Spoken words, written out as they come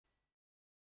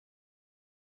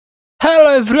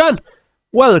Hello everyone,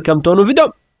 welcome to a new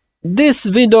video. This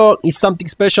video is something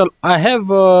special. I have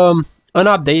an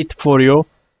update for you.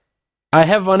 I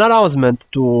have an announcement,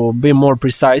 to be more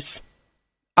precise.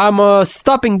 I'm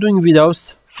stopping doing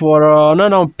videos for an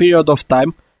unknown period of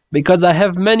time because I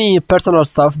have many personal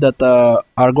stuff that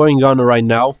are going on right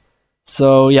now.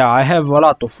 So yeah, I have a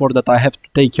lot of work that I have to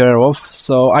take care of.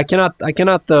 So I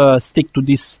cannot stick to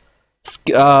this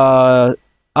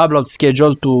upload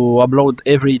schedule to upload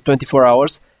every 24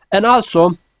 hours. And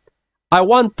also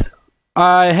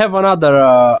I have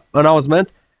another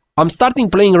announcement. I'm starting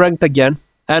playing ranked again,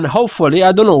 and hopefully,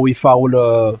 I don't know if I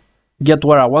will get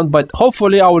where I want, but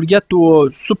hopefully I will get to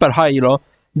super high elo.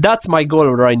 That's my goal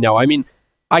right now. I mean,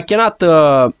 I cannot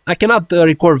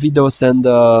record videos and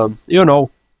you know,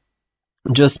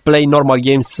 just play normal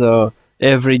games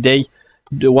every day.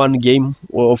 The one game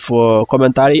of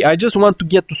commentary. I just want to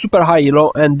get to super high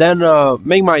elo and then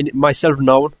make myself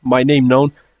known, my name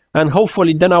known, and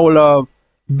hopefully then I will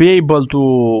be able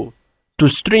to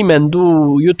stream and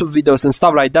do YouTube videos and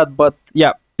stuff like that. But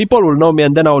yeah, people will know me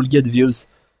and then I will get views.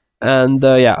 And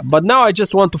yeah, but now I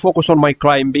just want to focus on my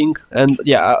climbing. And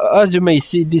yeah, as you may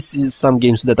see, this is some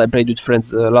games that I played with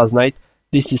friends last night.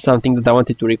 This is something that I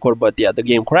wanted to record, but yeah, the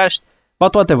game crashed.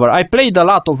 But whatever, I played a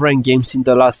lot of ranked games in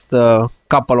the last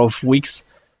couple of weeks.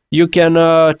 You can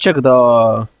check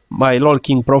my LOL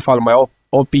King profile, my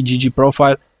OPGG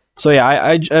profile. So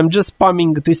yeah, I'm just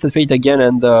spamming Twisted Fate again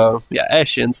and yeah,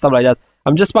 Ash and stuff like that.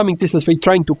 I'm just spamming Twisted Fate,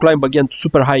 trying to climb again to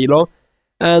super high elo.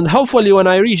 And hopefully when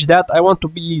I reach that, I want to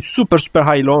be super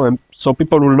high elo, and so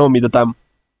people will know me that I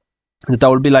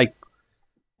will be like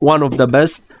one of the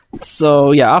best.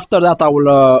 So yeah, after that I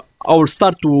will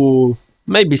start to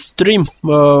maybe stream,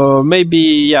 maybe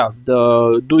yeah,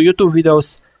 do YouTube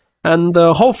videos, and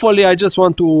hopefully I just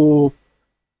want to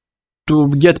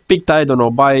get picked, I don't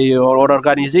know, by or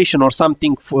organization or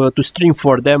something to stream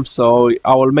for them. So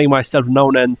I will make myself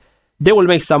known and they will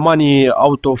make some money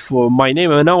out of my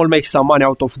name, and I will make some money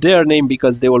out of their name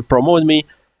because they will promote me,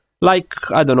 like,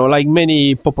 I don't know, like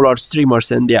many popular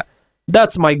streamers. And yeah,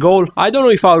 that's my goal. I don't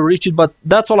know if I'll reach it, but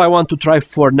that's all I want to try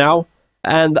for now.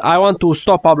 And I want to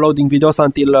stop uploading videos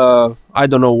until I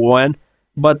don't know when.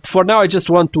 But for now I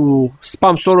just want to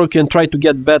spam solo queue and try to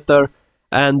get better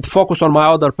and focus on my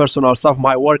other personal stuff,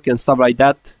 my work and stuff like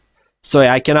that. So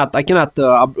yeah, I cannot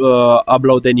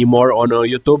upload anymore on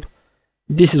YouTube.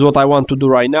 This is what I want to do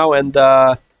right now, and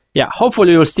yeah,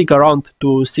 hopefully you'll stick around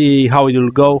to see how it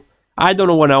will go. I don't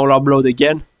know when I will upload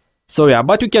again. So yeah,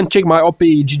 but you can check my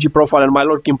OPGG profile and my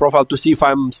LOL King profile to see if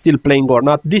I'm still playing or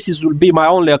not. This will be my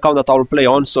only account that I will play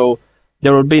on, so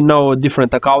there will be no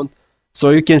different account.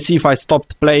 So you can see if I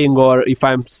stopped playing or if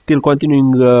I'm still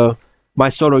continuing my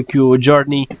solo queue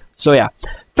journey. So yeah,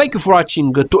 thank you for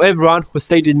watching to everyone who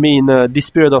stayed with me in this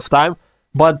period of time.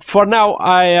 But for now,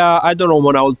 I don't know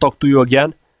when I will talk to you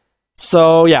again.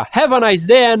 So yeah, have a nice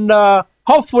day, and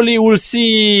hopefully we'll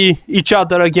see each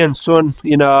other again soon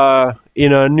in a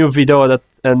new video. That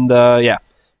and yeah,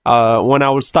 when I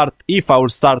will start, if I will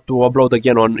start to upload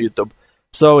again on YouTube.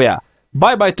 So yeah,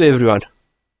 bye bye to everyone.